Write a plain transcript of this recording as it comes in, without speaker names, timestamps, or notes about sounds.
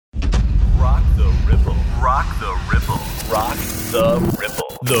Rock the Ripple. Rock the Ripple. Rock the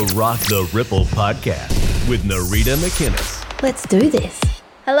Ripple. The Rock the Ripple podcast with Narita McInnes. Let's do this.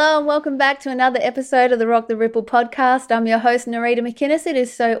 Hello and welcome back to another episode of the Rock the Ripple podcast. I'm your host, Narita McInnes. It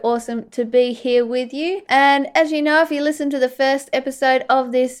is so awesome to be here with you. And as you know, if you listen to the first episode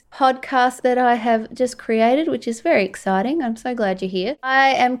of this podcast that I have just created, which is very exciting, I'm so glad you're here. I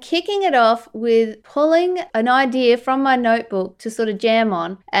am kicking it off with pulling an idea from my notebook to sort of jam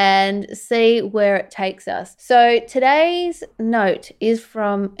on and see where it takes us. So today's note is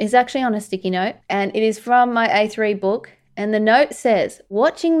actually on a sticky note, and it is from my A3 book. And the note says,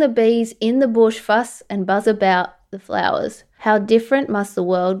 watching the bees in the bush fuss and buzz about the flowers, how different must the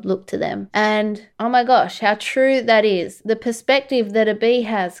world look to them? And oh my gosh, how true that is. The perspective that a bee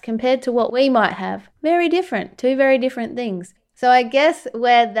has compared to what we might have, very different, two very different things. So I guess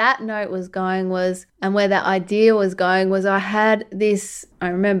where that note was going was, and where that idea was going was, I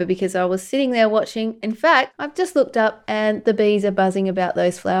remember because I was sitting there watching. In fact, I've just looked up and the bees are buzzing about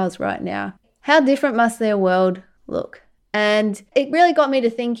those flowers right now. How different must their world look? And it really got me to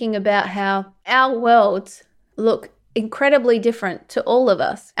thinking about how our worlds look incredibly different to all of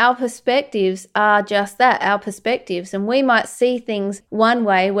us. Our perspectives are just that, our perspectives. And we might see things one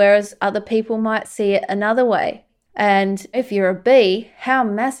way, whereas other people might see it another way. And if you're a bee, how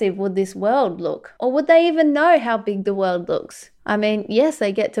massive would this world look? Or would they even know how big the world looks? I mean, yes,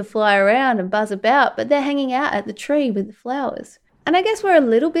 they get to fly around and buzz about, but they're hanging out at the tree with the flowers. And I guess we're a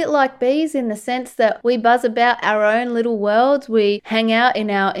little bit like bees in the sense that we buzz about our own little worlds. We hang out in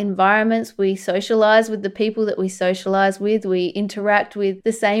our environments. We socialize with the people that we socialize with. We interact with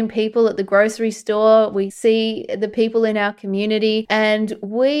the same people at the grocery store. We see the people in our community, and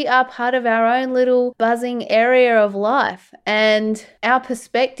we are part of our own little buzzing area of life. And our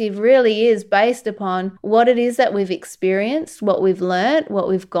perspective really is based upon what it is that we've experienced, what we've learned, what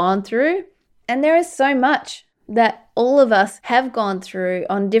we've gone through. And there is so much that all of us have gone through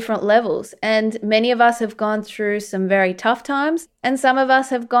on different levels. And many of us have gone through some very tough times, and some of us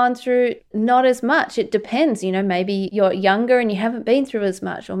have gone through not as much. It depends, maybe you're younger and you haven't been through as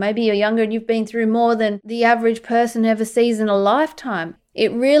much, or maybe you're younger and you've been through more than the average person ever sees in a lifetime.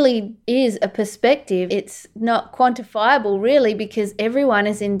 It really is a perspective. It's not quantifiable really, because everyone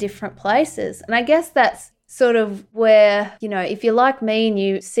is in different places. And I guess that's sort of where, if you're like me and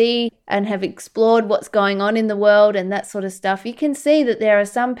you see and have explored what's going on in the world and that sort of stuff, you can see that there are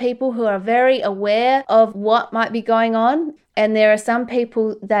some people who are very aware of what might be going on, and there are some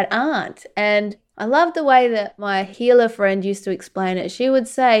people that aren't. And I love the way that my healer friend used to explain it. She would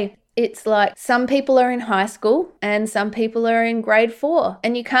say, it's like some people are in high school and some people are in grade 4.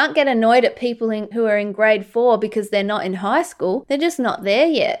 And you can't get annoyed at people who are in grade 4 because they're not in high school. They're just not there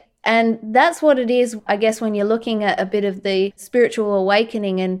yet. And that's what it is, I guess, when you're looking at a bit of the spiritual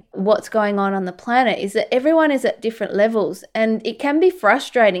awakening and what's going on the planet, is that everyone is at different levels. And it can be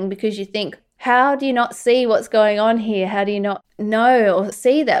frustrating because you think, how do you not see what's going on here? How do you not know or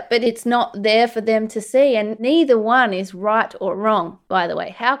see that? But it's not there for them to see. And neither one is right or wrong, by the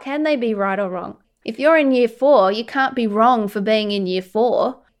way. How can they be right or wrong? If you're in year 4, you can't be wrong for being in year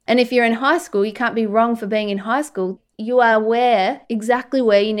 4. And if you're in high school, you can't be wrong for being in high school. You are aware exactly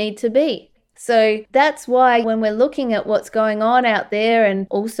where you need to be. So that's why when we're looking at what's going on out there, and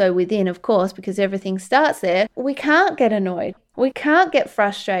also within, of course, because everything starts there, we can't get annoyed. We can't get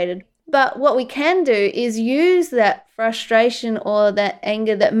frustrated. But what we can do is use that frustration or that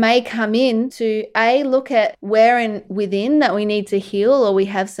anger that may come in to look at where within that we need to heal, or we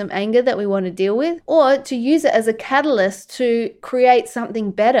have some anger that we want to deal with, or to use it as a catalyst to create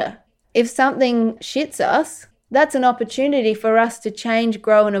something better. If something shits us, that's an opportunity for us to change,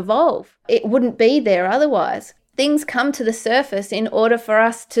 grow, and evolve. It wouldn't be there otherwise. Things come to the surface in order for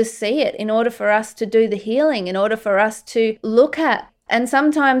us to see it, in order for us to do the healing, in order for us to look at. And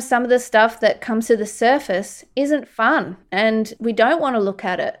sometimes some of the stuff that comes to the surface isn't fun, and we don't want to look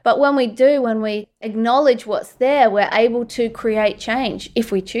at it. But when we do, when we acknowledge what's there, we're able to create change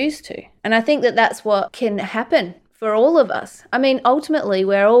if we choose to. And I think that that's what can happen for all of us. I mean, ultimately,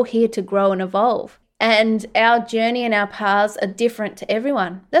 we're all here to grow and evolve. And our journey and our paths are different to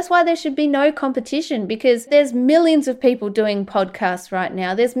everyone. That's why there should be no competition, because there's millions of people doing podcasts right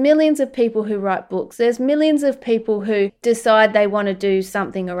now. There's millions of people who write books. There's millions of people who decide they want to do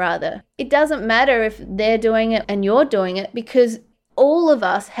something or other. It doesn't matter if they're doing it and you're doing it, because all of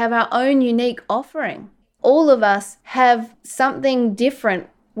us have our own unique offering. All of us have something different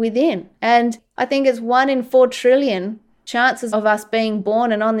within. And I think it's 1 in 4 trillion chances of us being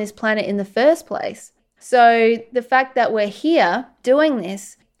born and on this planet in the first place. So the fact that we're here doing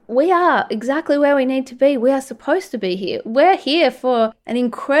this, we are exactly where we need to be. We are supposed to be here. We're here for an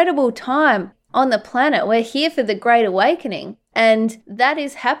incredible time on the planet. We're here for the Great Awakening. And that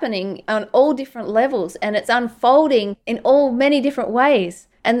is happening on all different levels, and it's unfolding in all many different ways.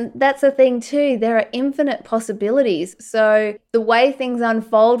 And that's the thing too, there are infinite possibilities. So the way things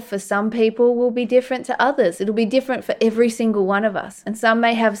unfold for some people will be different to others. It'll be different for every single one of us. And some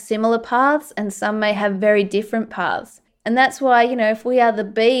may have similar paths and some may have very different paths. And that's why, if we are the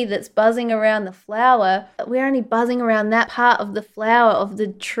bee that's buzzing around the flower, we're only buzzing around that part of the flower of the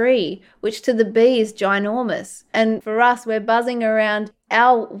tree, which to the bee is ginormous. And for us, we're buzzing around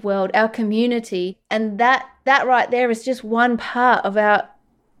our world, our community. And that right there is just one part of our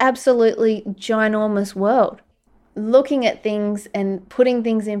absolutely ginormous world. Looking at things and putting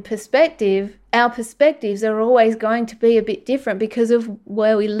things in perspective, our perspectives are always going to be a bit different because of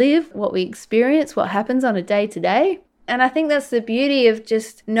where we live, what we experience, what happens on a day-to-day. And I think that's the beauty of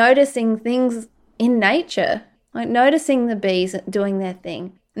just noticing things in nature, like noticing the bees doing their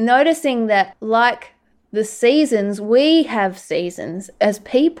thing, noticing that like the seasons, we have seasons as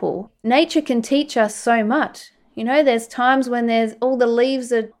people. Nature can teach us so much. There's times when there's all the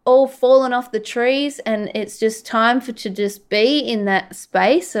leaves are all fallen off the trees and it's just time to just be in that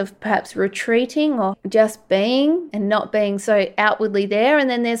space of perhaps retreating or just being and not being so outwardly there. And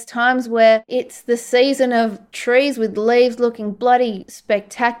then there's times where it's the season of trees with leaves looking bloody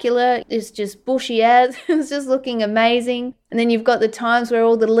spectacular. It's just bushy as, it's just looking amazing. And then you've got the times where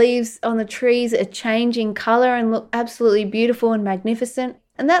all the leaves on the trees are changing color and look absolutely beautiful and magnificent.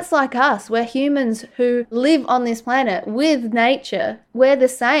 And that's like us. We're humans who live on this planet with nature. We're the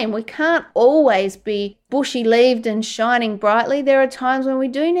same. We can't always be bushy-leaved and shining brightly. There are times when we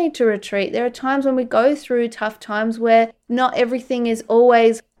do need to retreat. There are times when we go through tough times where not everything is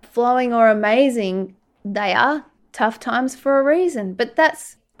always flowing or amazing. They are tough times for a reason, but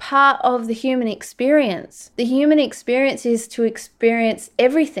that's part of the human experience. The human experience is to experience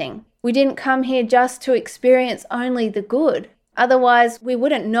everything. We didn't come here just to experience only the good. Otherwise, we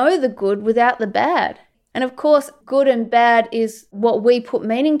wouldn't know the good without the bad. And of course, good and bad is what we put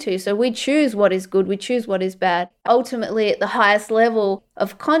meaning to. So we choose what is good, we choose what is bad. Ultimately, at the highest level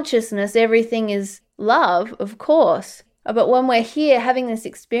of consciousness, everything is love, of course. But when we're here having this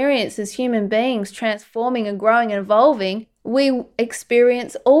experience as human beings, transforming and growing and evolving, we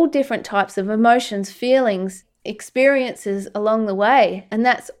experience all different types of emotions, feelings, experiences along the way, and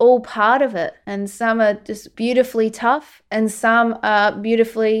that's all part of it. And some are just beautifully tough and some are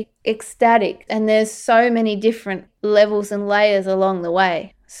beautifully ecstatic, and there's so many different levels and layers along the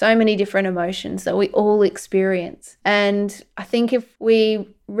way, so many different emotions that we all experience. And I think if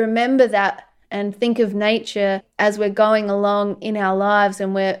we remember that and think of nature as we're going along in our lives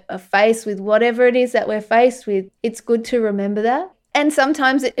and we're faced with whatever it is that we're faced with, it's good to remember that. And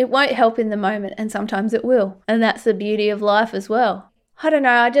sometimes it won't help in the moment and sometimes it will. And that's the beauty of life as well. I don't know,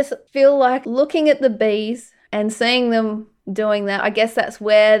 I just feel like looking at the bees and seeing them doing that, I guess that's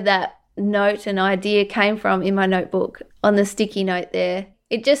where that note and idea came from in my notebook on the sticky note there.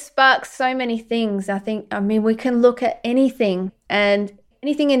 It just sparks so many things. We can look at anything, and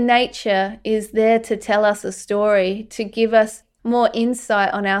anything in nature is there to tell us a story, to give us more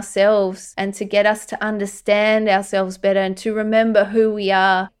insight on ourselves and to get us to understand ourselves better and to remember who we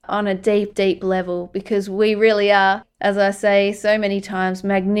are on a deep, deep level, because we really are, as I say so many times,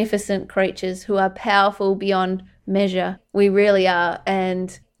 magnificent creatures who are powerful beyond measure. We really are,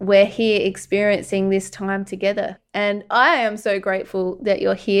 and we're here experiencing this time together. And I am so grateful that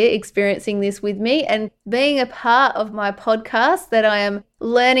you're here experiencing this with me and being a part of my podcast that I am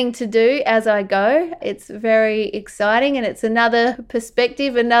learning to do as I go. It's very exciting, and it's another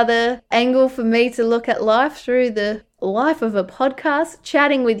perspective, another angle for me to look at life through the life of a podcast,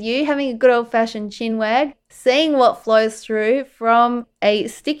 chatting with you, having a good old-fashioned chin wag, seeing what flows through from a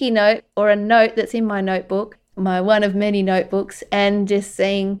sticky note or a note that's in my notebook, my one of many notebooks, and just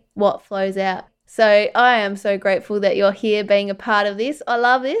seeing what flows out. So I am so grateful that you're here being a part of this. I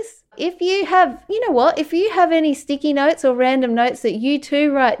love this. If you have, if you have any sticky notes or random notes that you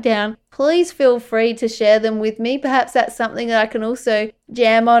too write down, please feel free to share them with me. Perhaps that's something that I can also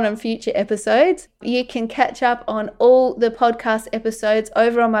jam on future episodes. You can catch up on all the podcast episodes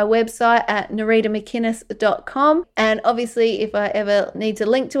over on my website at neridamckinnis.com. And obviously, if I ever need to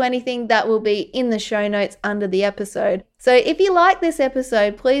link to anything, that will be in the show notes under the episode. So if you like this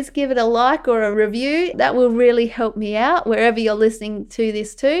episode, please give it a like or a review. That will really help me out wherever you're listening to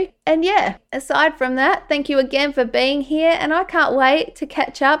this too. And yeah, aside from that, thank you again for being here. And I can't wait to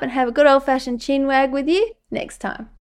catch up and have a good old-fashioned chin wag with you next time.